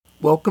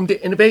Welcome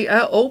to Innovate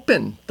at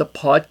Open, the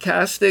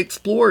podcast that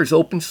explores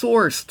open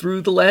source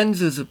through the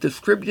lenses of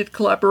distributed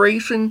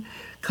collaboration,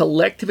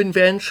 collective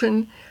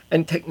invention,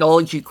 and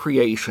technology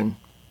creation.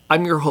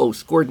 I'm your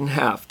host, Gordon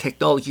Half,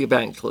 Technology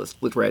Evangelist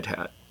with Red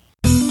Hat.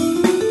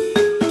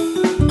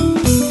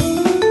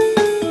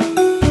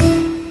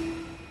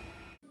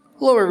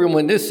 Hello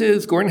everyone, this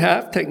is Gordon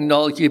Half,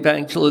 Technology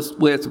Evangelist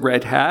with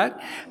Red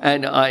Hat,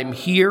 and I'm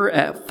here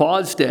at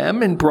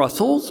FOSDEM in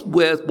Brussels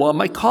with one of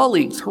my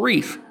colleagues,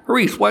 Harish.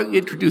 Harish, why don't you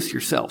introduce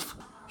yourself?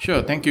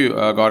 Sure, thank you,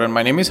 Gordon.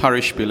 My name is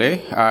Harish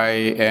Pillay. I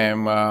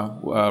am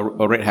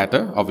a Red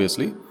Hatter,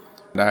 obviously.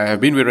 I have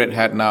been with Red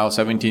Hat now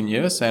 17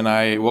 years, and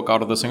I work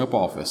out of the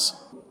Singapore office.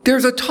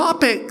 There's a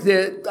topic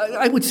that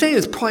I would say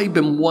has probably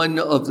been one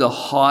of the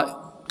hot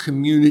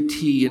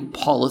community and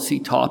policy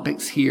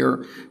topics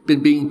here.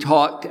 Been being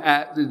talked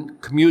at the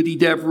community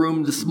dev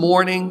room this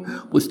morning,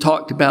 was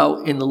talked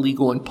about in the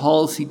legal and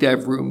policy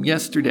dev room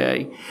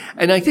yesterday.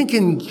 And I think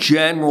in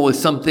general is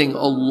something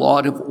a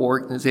lot of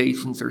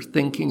organizations are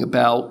thinking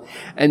about,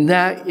 and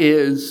that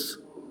is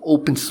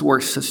open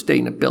source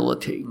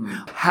sustainability.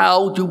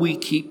 How do we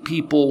keep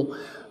people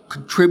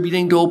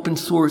contributing to open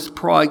source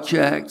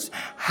projects?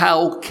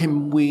 How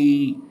can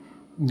we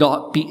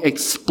not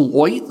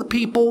exploit the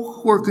people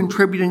who are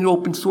contributing to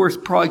open source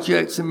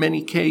projects in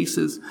many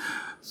cases?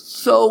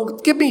 So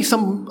give me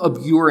some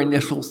of your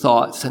initial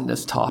thoughts on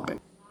this topic.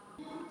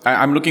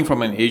 I'm looking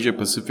from an Asia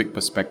Pacific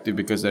perspective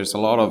because there's a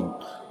lot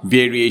of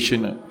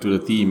variation to the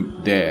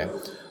theme there.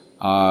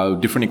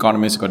 Different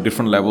economies got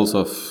different levels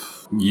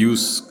of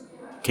use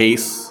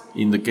case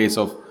in the case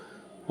of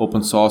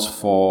open source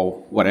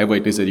for whatever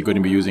it is that you're going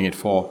to be using it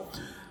for.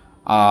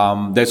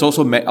 There's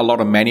also a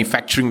lot of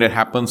manufacturing that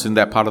happens in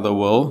that part of the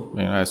world.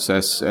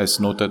 As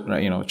noted,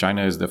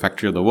 China is the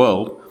factory of the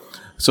world.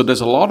 So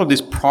there's a lot of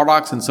these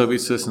products and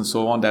services and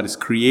so on that is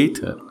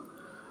created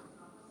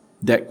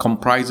that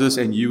comprises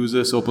and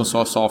uses open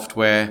source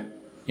software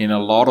in a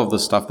lot of the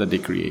stuff that they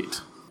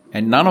create.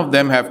 And none of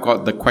them have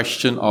got the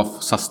question of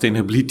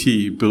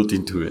sustainability built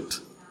into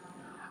it.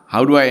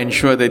 How do I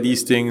ensure that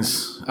these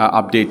things are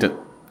updated?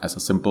 As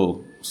a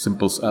simple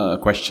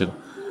question.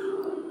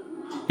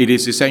 It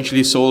is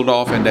essentially sold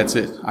off and that's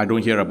it. I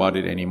don't hear about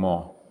it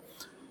anymore.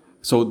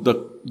 So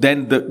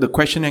the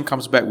question then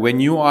comes back, when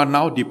you are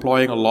now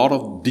deploying a lot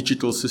of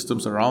digital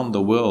systems around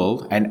the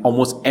world and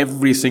almost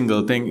every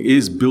single thing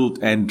is built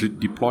and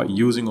deployed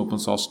using open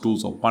source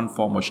tools of one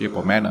form or shape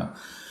or manner,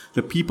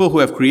 the people who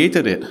have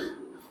created it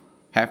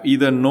have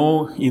either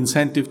no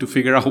incentive to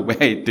figure out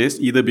where it is,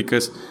 either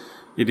because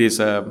it is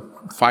a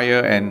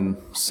fire and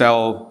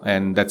sell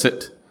and that's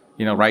it,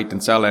 write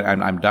and sell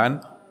and I'm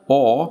done,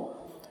 or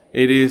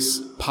it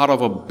is part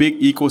of a big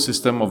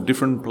ecosystem of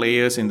different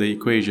players in the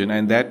equation,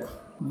 and that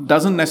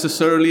doesn't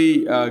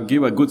necessarily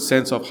give a good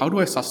sense of how do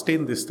I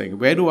sustain this thing?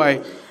 How do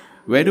I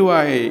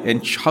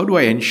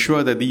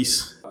ensure that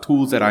these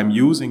tools that I'm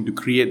using to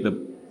create the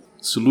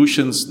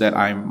solutions that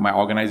my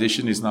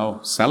organization is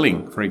now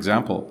selling, for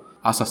example,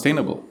 are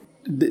sustainable?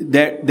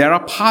 There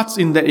are parts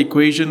in that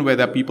equation where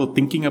there are people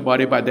thinking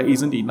about it, but there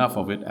isn't enough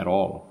of it at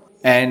all.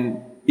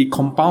 And it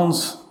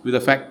compounds with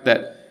the fact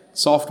that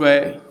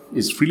software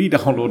is freely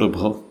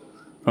downloadable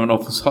from an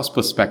open source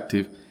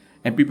perspective,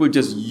 and people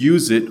just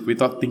use it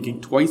without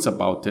thinking twice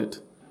about it.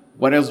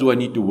 What else do I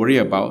need to worry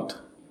about?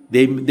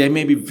 There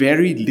may be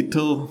very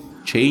little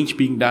change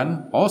being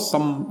done, or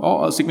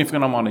a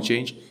significant amount of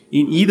change.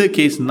 In either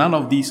case, none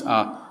of these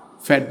are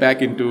fed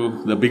back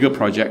into the bigger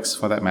projects,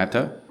 for that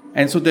matter,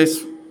 and so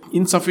there's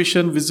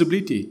insufficient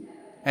visibility,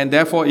 and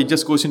therefore it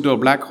just goes into a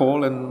black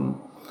hole,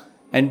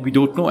 and we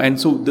don't know. And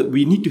so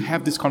we need to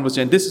have this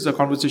conversation. This is a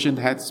conversation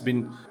that has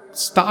been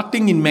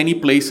starting in many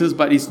places,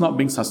 but it's not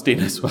being sustained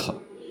as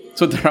well.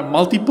 So there are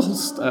multiple,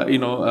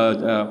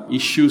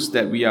 issues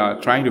that we are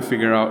trying to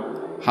figure out.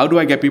 How do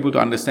I get people to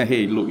understand,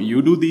 hey, look,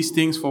 you do these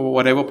things for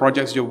whatever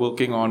projects you're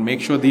working on.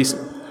 Make sure these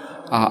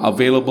are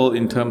available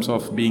in terms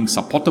of being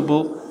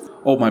supportable.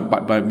 Or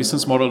my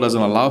business model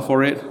doesn't allow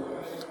for it.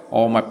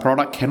 Or my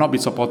product cannot be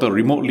supported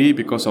remotely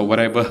because of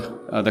whatever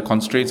the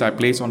constraints I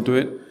place onto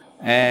it.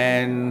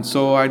 And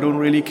so I don't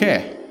really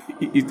care.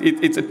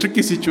 It's a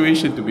tricky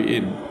situation to be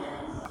in.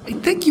 I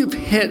think you've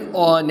hit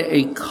on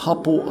a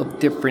couple of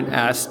different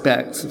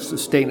aspects of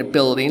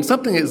sustainability, and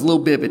something that's a little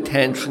bit of a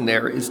tension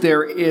there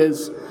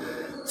is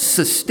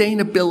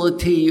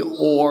sustainability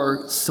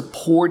or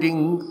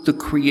supporting the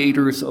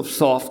creators of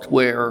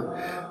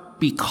software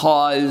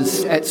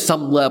because at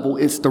some level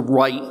it's the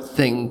right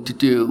thing to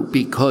do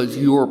because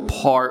you're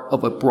part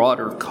of a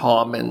broader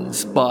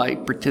commons by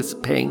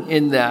participating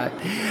in that.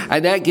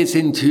 And that gets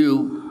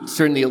into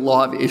certainly a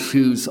lot of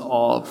issues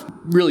of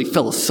really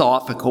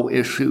philosophical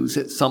issues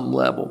at some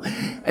level.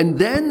 And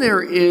then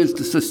there is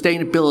the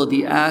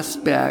sustainability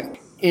aspect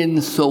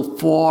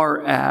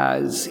insofar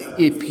as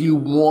if you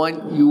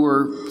want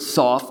your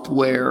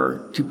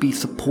software to be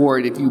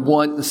supported, if you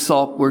want the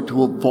software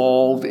to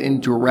evolve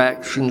in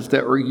directions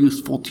that are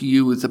useful to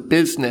you as a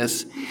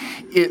business,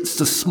 it's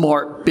the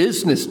smart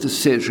business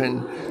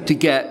decision to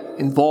get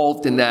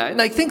involved in that.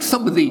 And I think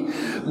some of the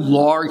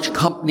large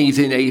companies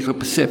in Asia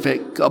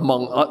Pacific,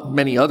 among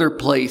many other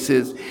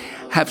places,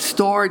 have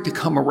started to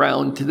come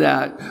around to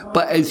that.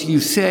 But as you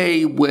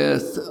say,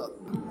 with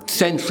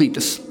essentially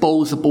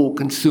disposable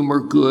consumer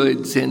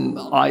goods and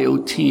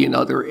IoT and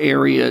other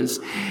areas,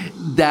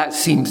 that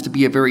seems to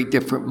be a very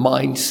different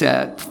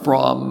mindset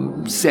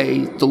from,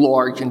 say, the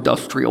large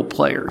industrial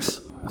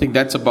players. I think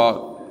that's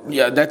about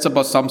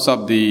sums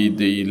up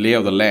the lay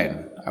of the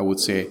land, I would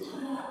say.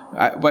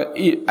 But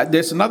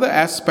there's another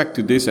aspect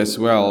to this as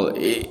well.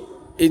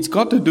 It's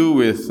got to do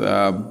with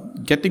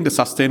getting the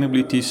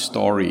sustainability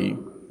story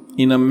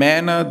in a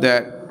manner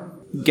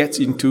that gets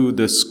into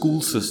the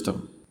school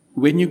system.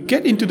 When you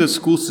get into the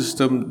school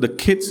system, the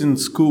kids in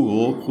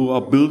school who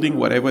are building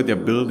whatever they're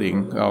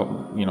building,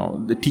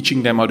 they're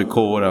teaching them how to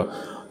code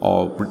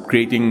or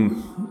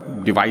creating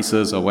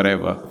devices or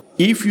whatever.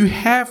 If you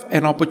have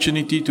an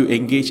opportunity to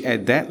engage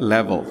at that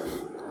level,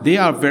 they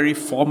are very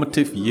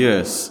formative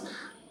years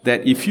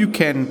that if you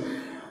can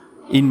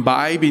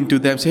imbibe into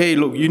them, say, hey,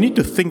 look, you need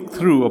to think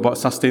through about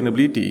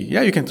sustainability.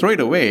 Yeah, you can throw it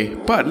away,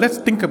 but let's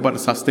think about the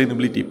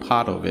sustainability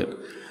part of it.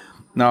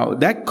 Now,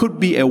 that could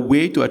be a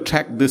way to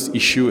attract this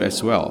issue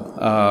as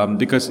well,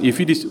 because if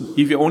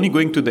you're only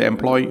going to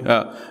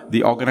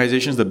the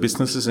organizations, the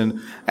businesses, and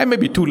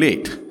maybe too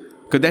late,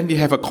 because then you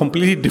have a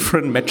completely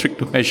different metric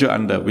to measure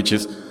under, which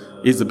is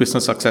the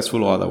business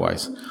successful or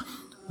otherwise.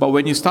 But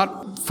when you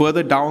start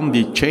further down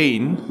the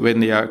chain, when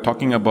they are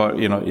talking about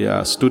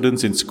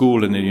students in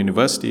school and in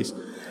universities,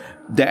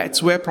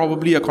 that's where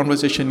probably a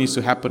conversation needs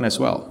to happen as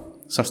well.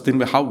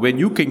 Sustainable, when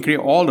you can create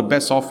all the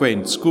best software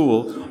in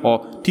school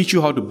or teach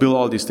you how to build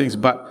all these things,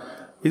 but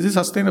is this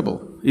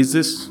sustainable? Is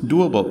this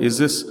doable? Is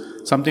this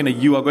something that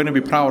you are going to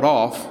be proud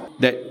of,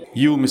 that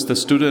you, Mr.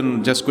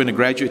 Student, just going to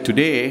graduate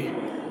today,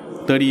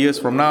 30 years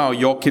from now,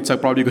 your kids are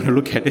probably going to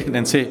look at it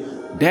and say,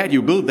 Dad,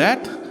 you built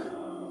that?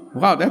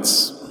 Wow,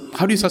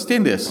 how do you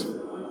sustain this?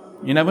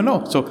 You never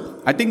know.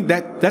 So I think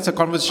that's a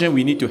conversation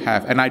we need to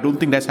have, and I don't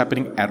think that's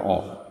happening at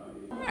all.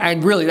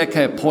 And really, that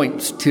kind of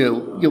points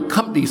to,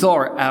 companies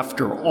are,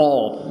 after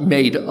all,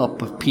 made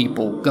up of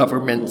people.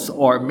 Governments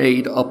are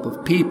made up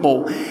of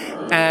people.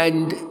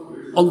 And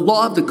a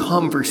lot of the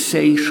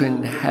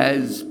conversation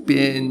has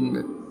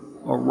been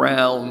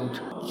around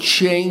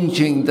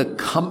changing the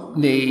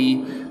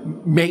company,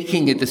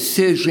 making a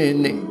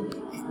decision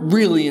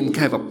really in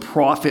kind of a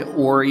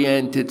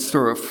profit-oriented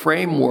sort of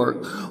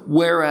framework,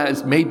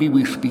 whereas maybe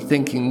we should be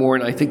thinking more,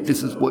 and I think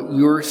this is what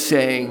you're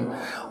saying,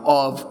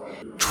 of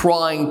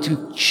trying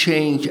to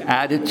change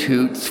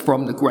attitudes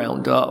from the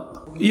ground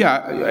up.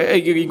 Yeah,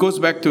 it goes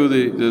back to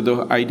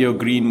the idea of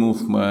green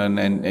movement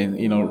and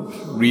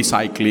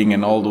recycling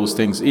and all those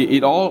things.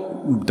 It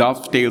all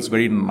dovetails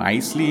very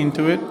nicely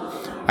into it.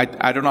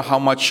 I don't know how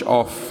much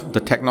of the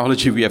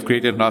technology we have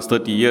created in the last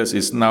 30 years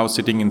is now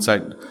sitting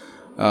inside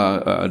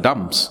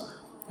dumps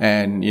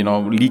and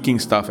leaking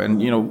stuff,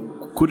 and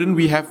couldn't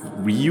we have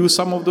reused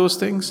some of those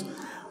things?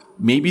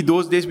 Maybe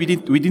those days we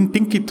didn't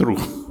think it through.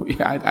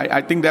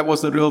 I think that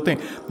was the real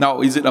thing.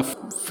 Now, is it a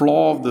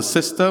flaw of the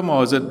system,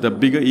 or is it the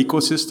bigger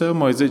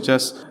ecosystem, or is it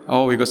just,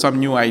 we got some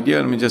new idea,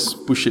 let me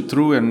just push it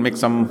through and make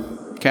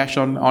some cash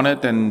on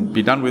it and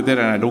be done with it,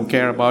 and I don't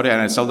care about it,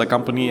 and I sell the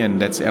company,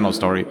 and that's the end of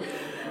story.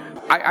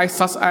 I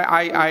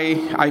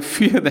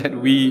fear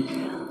that we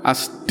are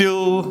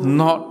still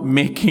not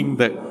making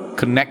the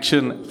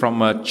connection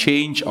from a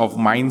change of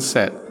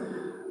mindset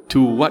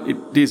to what it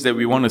is that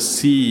we want to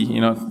see,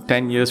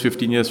 10 years,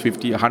 15 years,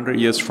 50, 100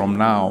 years from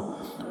now.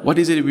 What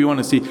is it we want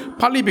to see?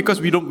 Partly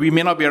because we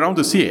may not be around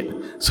to see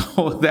it.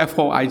 So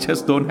therefore, I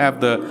just don't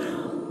have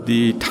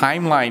the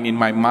timeline in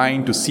my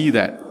mind to see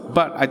that.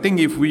 But I think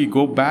if we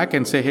go back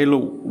and say, hey,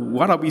 look,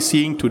 what are we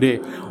seeing today?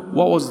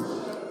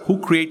 Who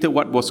created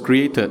what was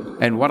created,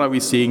 and what are we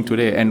seeing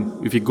today?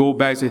 And if you go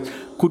back and say,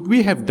 could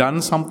we have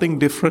done something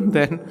different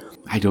then?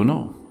 I don't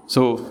know.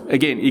 So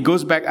again, it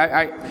goes back.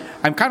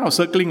 I'm kind of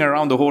circling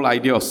around the whole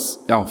idea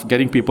of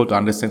getting people to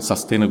understand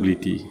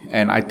sustainability,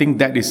 and I think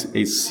that is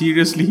a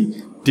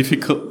seriously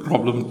difficult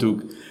problem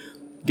to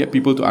get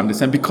people to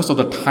understand because of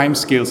the time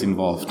scales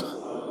involved.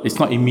 It's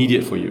not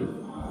immediate for you.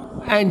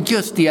 And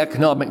just the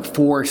economic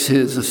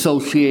forces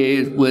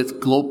associated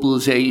with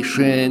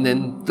globalization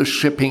and the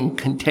shipping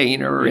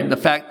container and the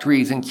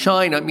factories in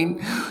China. I mean,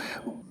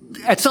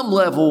 at some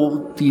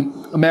level,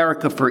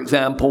 America, for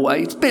example,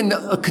 it's been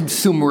a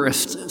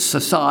consumerist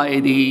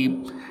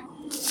society,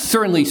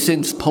 certainly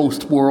since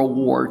post-World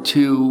War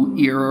II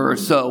era or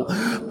so.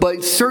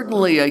 But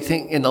certainly, I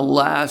think in the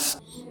last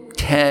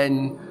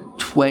 10,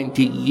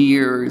 20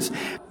 years,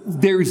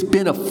 there's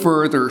been a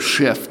further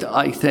shift,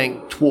 I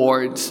think,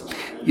 towards,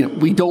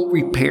 we don't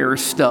repair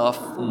stuff.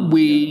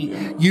 We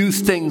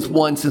use things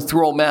once and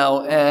throw them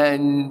out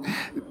and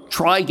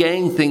try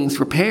getting things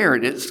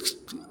repaired.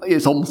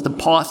 It's almost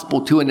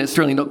impossible to, and it's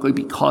certainly not going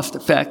to be cost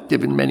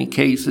effective in many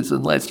cases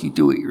unless you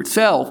do it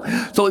yourself.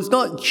 So it's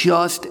not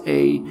just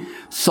a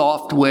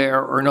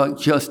software or not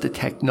just a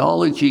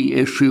technology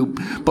issue,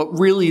 but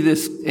really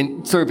this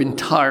sort of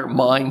entire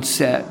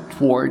mindset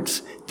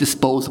towards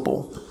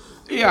disposable.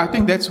 Yeah, I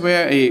think that's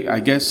where, I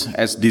guess,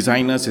 as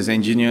designers, as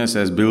engineers,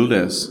 as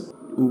builders,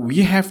 we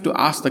have to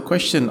ask the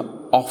question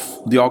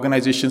of the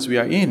organizations we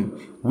are in.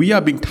 We are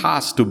being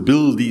tasked to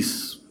build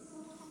these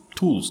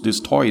tools,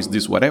 these toys,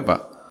 this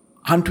whatever.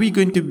 Aren't we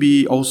going to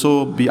be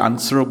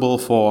answerable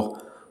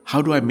for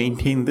how do I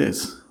maintain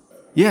this?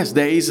 Yes,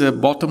 there is a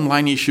bottom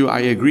line issue, I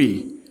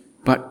agree.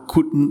 But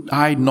couldn't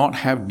I not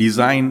have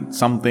designed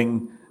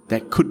something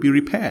that could be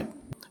repaired?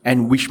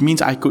 And which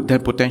means I could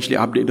then potentially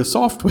update the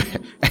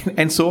software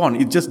and so on.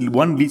 It just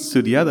one leads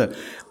to the other.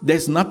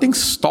 There's nothing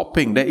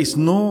stopping.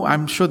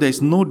 I'm sure there's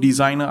no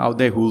designer out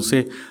there who will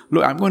say,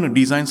 look, I'm going to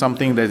design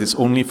something that is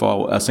only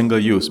for a single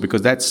use,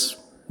 because that's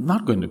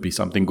not going to be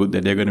something good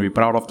that they're going to be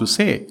proud of to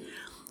say.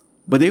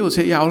 But they will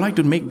say, yeah, I would like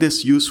to make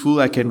this useful.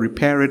 I can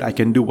repair it. I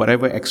can do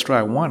whatever extra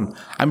I want.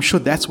 I'm sure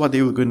that's what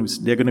they're going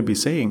to be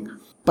saying.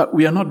 But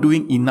we are not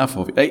doing enough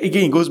of it.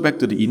 Again, it goes back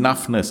to the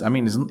enoughness. I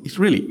mean, it's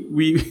really,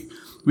 we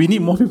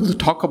need more people to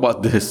talk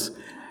about this.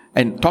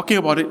 And talking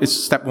about it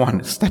is step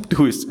one. Step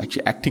two is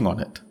actually acting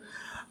on it.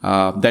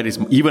 That is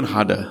even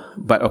harder.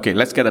 But okay,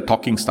 let's get a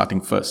talking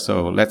starting first.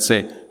 So let's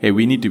say, hey,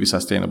 we need to be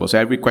sustainable. So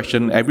every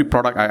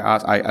product I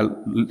ask,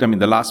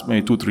 the last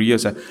maybe 2-3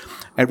 years,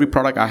 every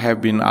product I have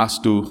been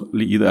asked to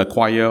either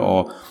acquire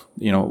or,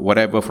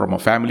 whatever, from a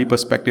family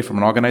perspective, from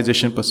an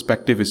organization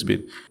perspective, has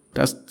been,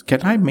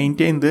 can I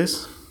maintain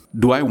this?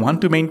 Do I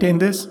want to maintain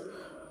this?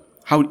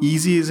 How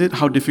easy is it?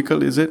 How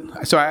difficult is it?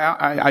 So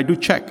I do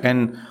check.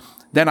 And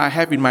then I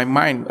have in my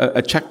mind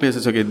a checklist.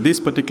 It's okay, this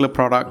particular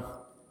product,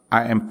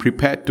 I am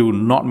prepared to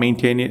not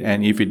maintain it.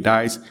 And if it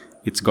dies,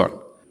 it's gone.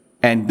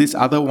 And this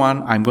other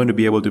one, I'm going to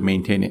be able to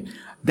maintain it.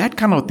 That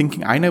kind of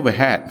thinking I never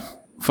had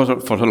for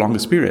the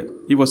longest period.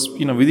 It was,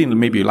 within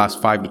maybe the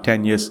last 5 to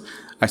 10 years,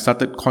 I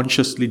started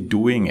consciously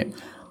doing it.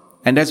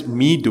 And that's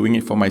me doing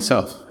it for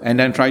myself. And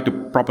then try to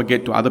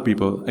propagate to other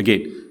people.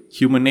 Again,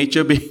 human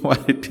nature being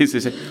what it is,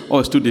 they say, oh,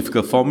 it's too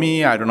difficult for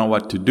me. I don't know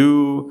what to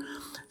do.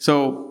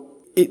 So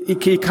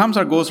it comes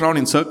or goes around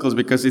in circles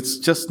because it's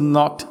just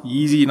not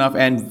easy enough.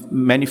 And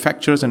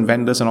manufacturers and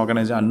vendors and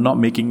organizations are not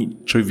making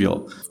it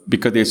trivial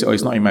because they say, oh,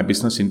 it's not in my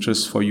business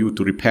interest for you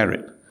to repair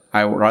it.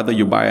 I would rather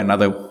you buy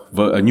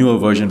a newer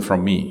version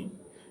from me.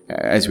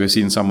 As we've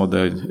seen some of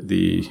the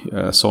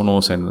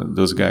Sonos and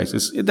those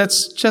guys,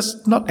 that's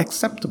just not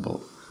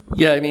acceptable.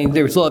 Yeah, I mean,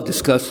 there's a lot of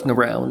discussion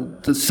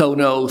around the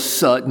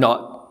Sonos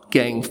not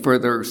getting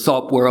further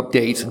software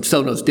updates, and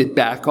Sonos did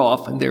back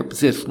off in their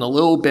position a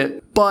little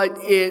bit. But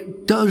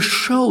it does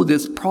show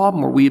this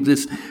problem where we have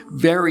this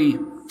very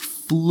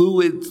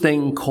fluid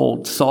thing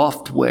called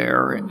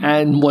software,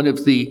 and one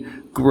of the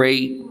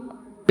great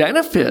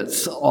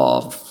benefits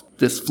of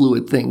this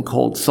fluid thing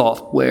called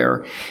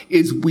software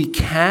is we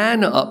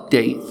can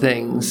update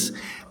things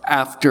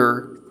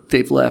after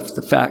they've left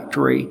the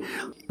factory.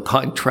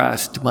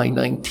 Contrast to my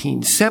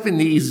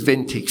 1970s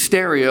vintage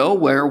stereo,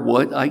 where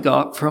what I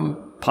got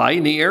from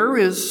Pioneer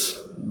is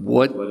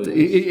what it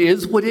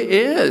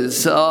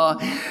is.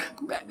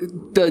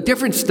 The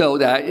difference, though,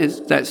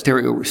 is that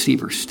stereo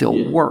receiver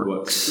still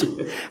works.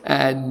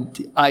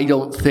 And I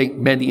don't think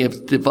many of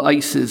the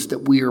devices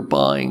that we are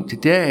buying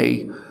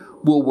today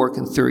will work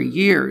in 30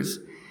 years.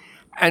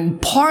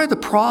 And part of the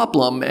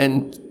problem,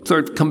 and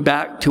sort of come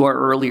back to our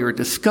earlier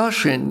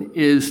discussion,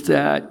 is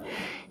that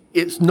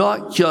it's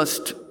not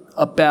just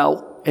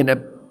about an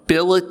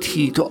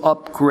ability to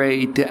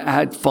upgrade to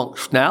add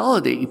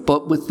functionality,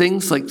 but with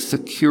things like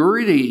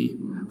security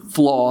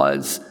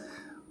flaws,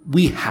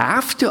 we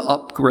have to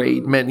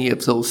upgrade many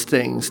of those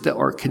things that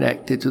are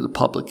connected to the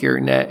public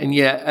internet. And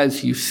yet,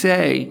 as you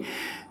say,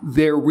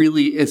 there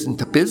really isn't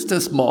a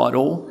business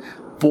model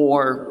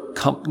for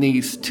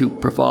companies to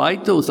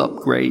provide those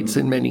upgrades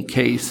in many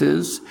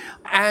cases.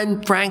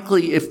 And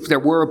frankly, if there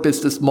were a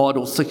business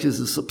model such as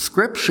a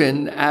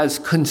subscription, as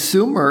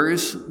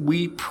consumers,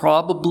 we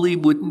probably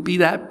wouldn't be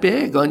that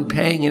big on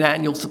paying an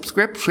annual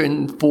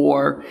subscription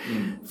for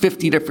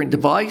 50 different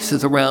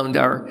devices around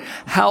our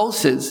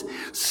houses.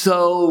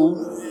 So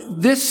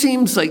this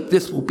seems like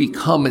this will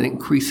become an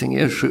increasing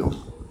issue.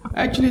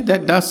 Actually,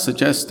 that does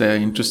suggest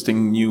an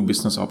interesting new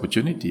business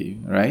opportunity,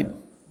 right?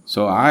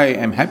 So I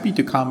am happy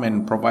to come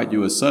and provide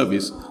you a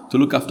service to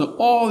look after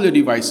all your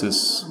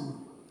devices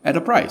at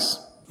a price.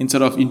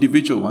 Instead of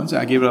individual ones,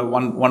 I give it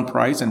one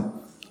price and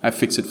I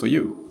fix it for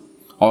you.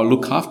 Or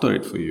look after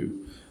it for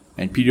you.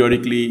 And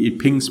periodically it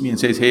pings me and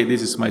says, hey,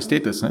 this is my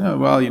status.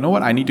 Well, you know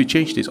what? I need to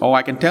change this. Or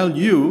I can tell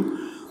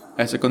you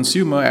as a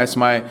consumer, as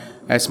my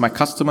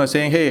customer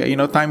saying, hey,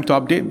 time to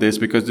update this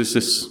because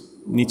this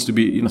needs to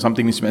be,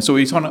 something needs to be. So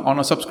it's on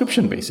a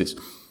subscription basis.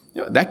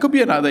 That could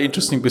be another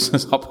interesting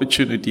business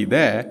opportunity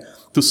there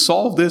to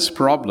solve this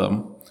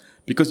problem,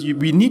 because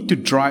we need to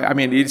drive. I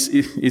mean, it's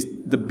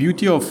the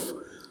beauty of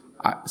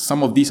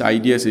some of these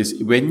ideas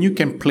is when you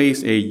can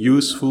place a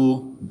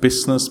useful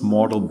business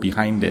model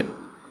behind it,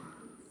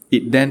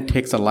 it then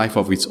takes a life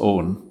of its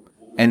own.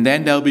 And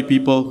then there'll be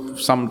people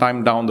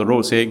sometime down the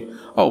road saying,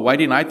 oh, why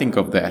didn't I think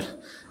of that?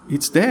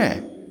 It's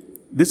there.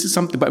 This is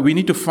something, but we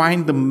need to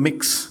find the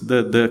mix,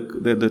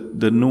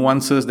 the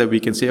nuances that we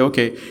can say,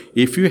 okay,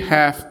 if you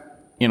have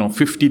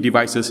 50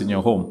 devices in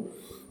your home.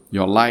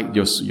 Your light,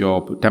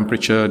 your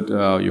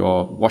temperature,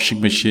 your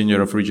washing machine, your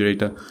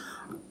refrigerator.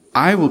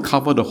 I will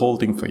cover the whole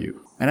thing for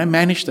you. And I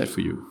manage that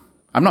for you.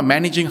 I'm not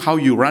managing how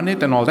you run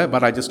it and all that,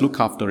 but I just look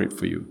after it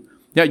for you.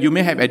 Yeah, you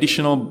may have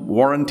additional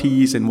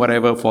warranties and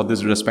whatever for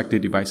these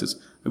respective devices.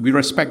 We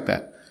respect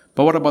that.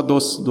 But what about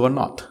those who are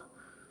not?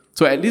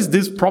 So at least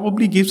this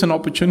probably gives an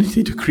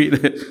opportunity to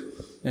create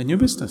a new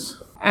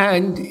business.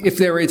 And if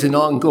there is an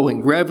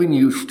ongoing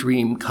revenue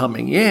stream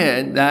coming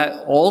in,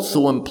 that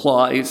also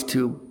implies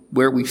to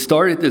where we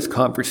started this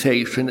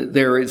conversation, that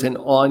there is an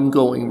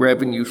ongoing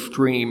revenue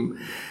stream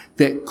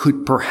that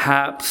could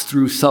perhaps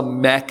through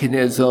some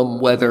mechanism,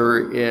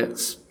 whether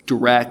it's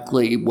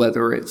directly,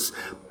 whether it's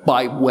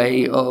by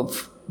way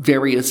of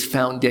various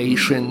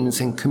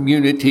foundations and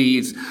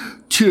communities,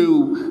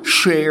 to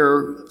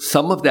share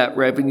some of that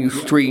revenue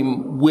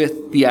stream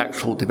with the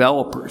actual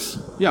developers.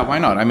 Yeah, why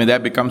not? I mean,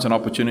 that becomes an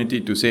opportunity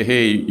to say,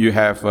 hey, you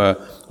have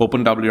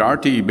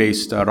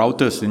OpenWRT-based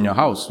routers in your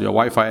house, your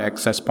Wi-Fi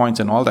access points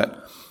and all that.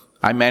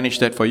 I manage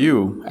that for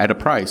you at a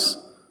price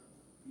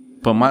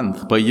per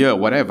month, per year,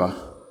 whatever.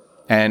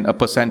 And a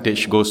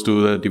percentage goes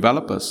to the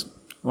developers.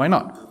 Why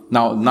not?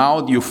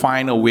 Now you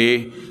find a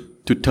way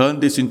to turn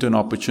this into an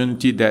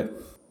opportunity that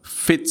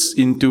fits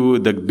into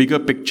the bigger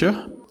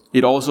picture.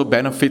 It also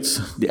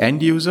benefits the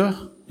end user.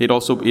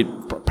 It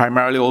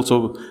primarily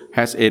also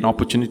has an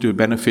opportunity to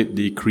benefit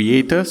the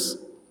creators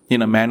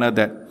in a manner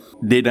that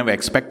they never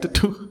expected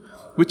to,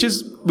 which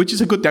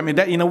is a good thing. I mean,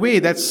 that in a way,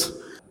 that's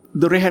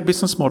the Red Hat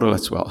business model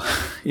as well,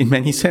 in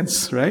many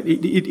sense, right?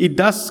 It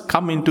does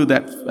come into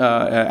that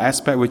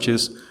aspect, which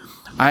is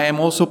I am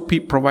also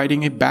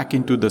providing it back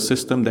into the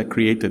system that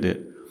created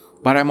it,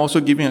 but I'm also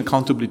giving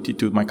accountability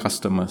to my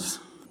customers.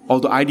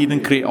 Although I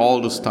didn't create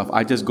all the stuff,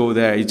 I just go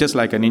there. It's just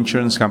like an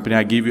insurance company.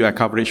 I give you a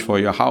coverage for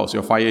your house,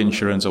 your fire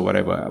insurance or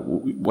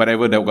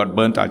whatever that got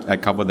burnt, I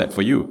cover that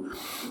for you.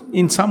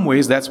 In some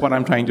ways, that's what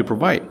I'm trying to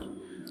provide.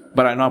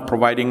 But I'm not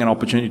providing an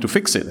opportunity to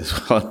fix it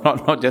as well,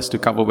 not just to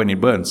cover when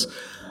it burns.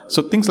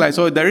 So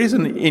there is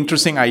an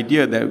interesting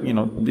idea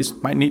that, this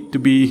might need to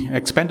be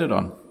expanded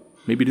on.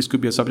 Maybe this could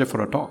be a subject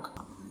for a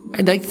talk.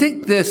 And I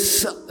think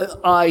this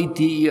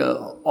idea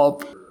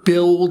of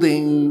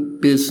building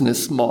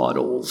business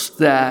models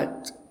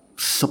that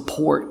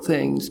support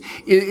things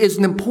is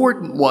an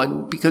important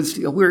one, because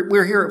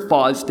we're here at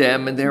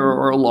FOSDEM, and there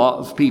are a lot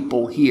of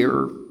people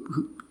here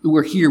who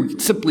are here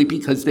simply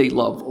because they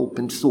love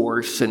open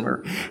source and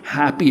are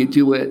happy to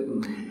do it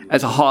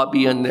as a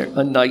hobby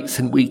on nights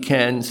and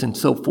weekends and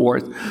so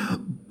forth.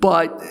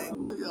 But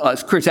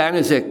as Chris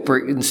Aniszczyk,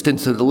 for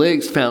instance, of the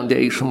Linux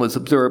Foundation, was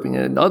observing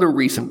in another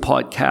recent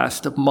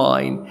podcast of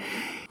mine,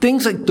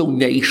 things like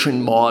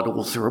donation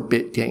models are a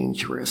bit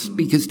dangerous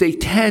because they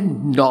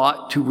tend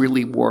not to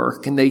really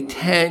work, and they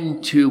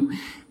tend to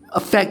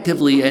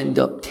effectively end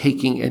up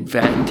taking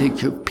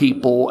advantage of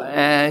people.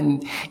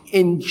 And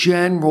in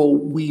general,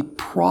 we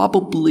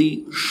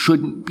probably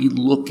shouldn't be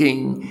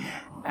looking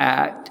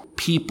at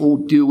people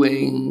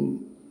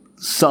doing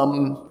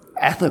some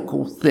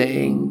ethical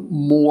thing,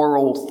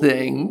 moral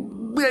thing.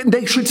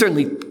 They should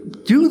certainly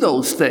do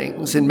those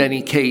things in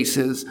many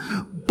cases,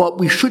 but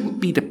we shouldn't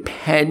be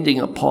depending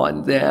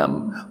upon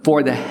them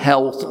for the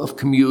health of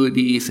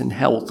communities and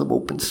health of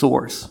open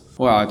source.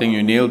 Well, I think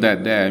you nailed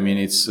that there. I mean,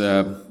 it's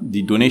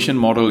the donation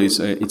model it's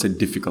a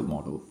difficult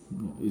model.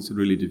 It's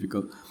really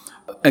difficult.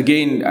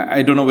 Again,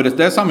 I don't know whether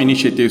there's some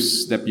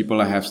initiatives that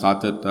people have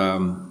started,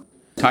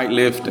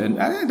 Tidelift, and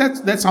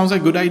that sounds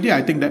like a good idea.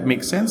 I think that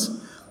makes sense.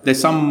 There's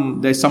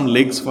some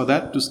legs for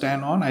that to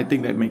stand on. I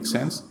think that makes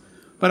sense.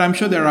 But I'm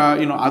sure there are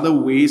other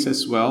ways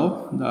as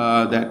well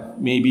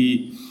that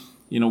maybe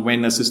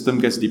when a system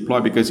gets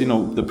deployed, because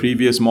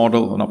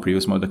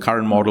the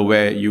current model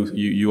where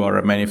you are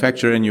a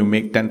manufacturer and you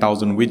make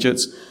 10,000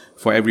 widgets.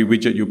 For every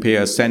widget you pay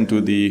a cent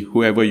to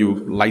whoever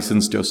you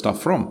licensed your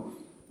stuff from.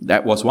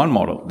 That was one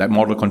model. That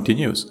model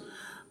continues.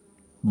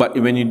 But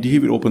when you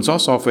deal with open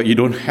source software, you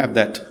don't have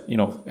that.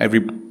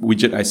 Every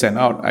widget I send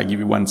out, I give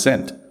you 1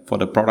 cent for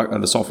the product or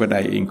the software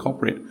that I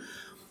incorporate.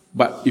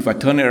 But if I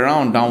turn it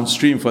around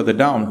downstream, further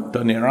down,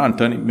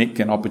 make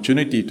an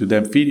opportunity to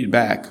then feed it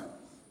back,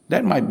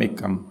 that might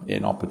become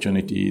an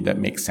opportunity that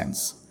makes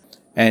sense.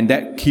 And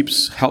that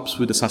helps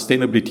with the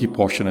sustainability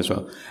portion as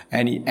well.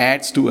 And it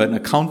adds to an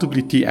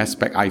accountability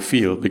aspect, I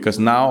feel, because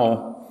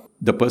now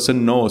the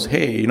person knows,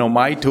 hey,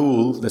 my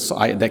tool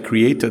that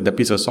created the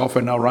piece of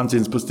software now runs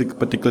in this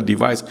particular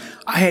device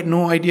I had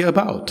no idea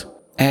about.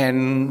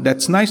 And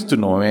that's nice to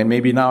know. And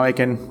maybe now I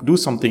can do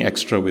something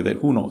extra with it.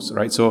 Who knows,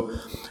 right? So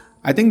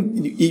I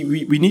think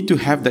we need to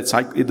have that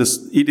cycle. It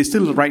is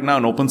still right now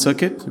an open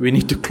circuit. We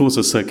need to close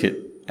a circuit.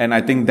 And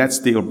I think that's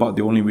about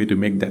the only way to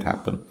make that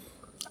happen.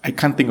 I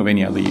can't think of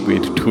any other way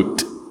to do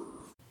it.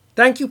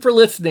 Thank you for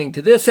listening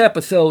to this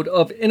episode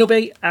of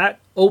Innovate at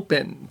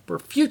Open. For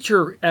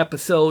future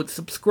episodes,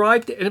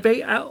 subscribe to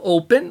Innovate at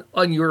Open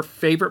on your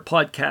favorite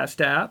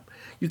podcast app.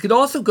 You can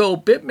also go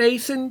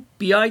BitMason,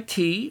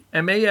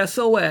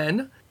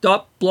 BITMASON,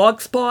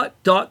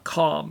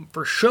 redhat.blogspot.com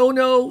for show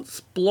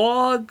notes,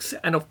 blogs,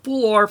 and a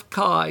full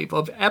archive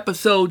of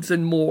episodes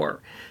and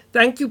more.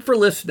 Thank you for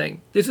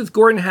listening. This is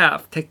Gordon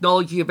Half,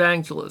 Technology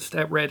Evangelist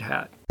at Red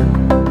Hat.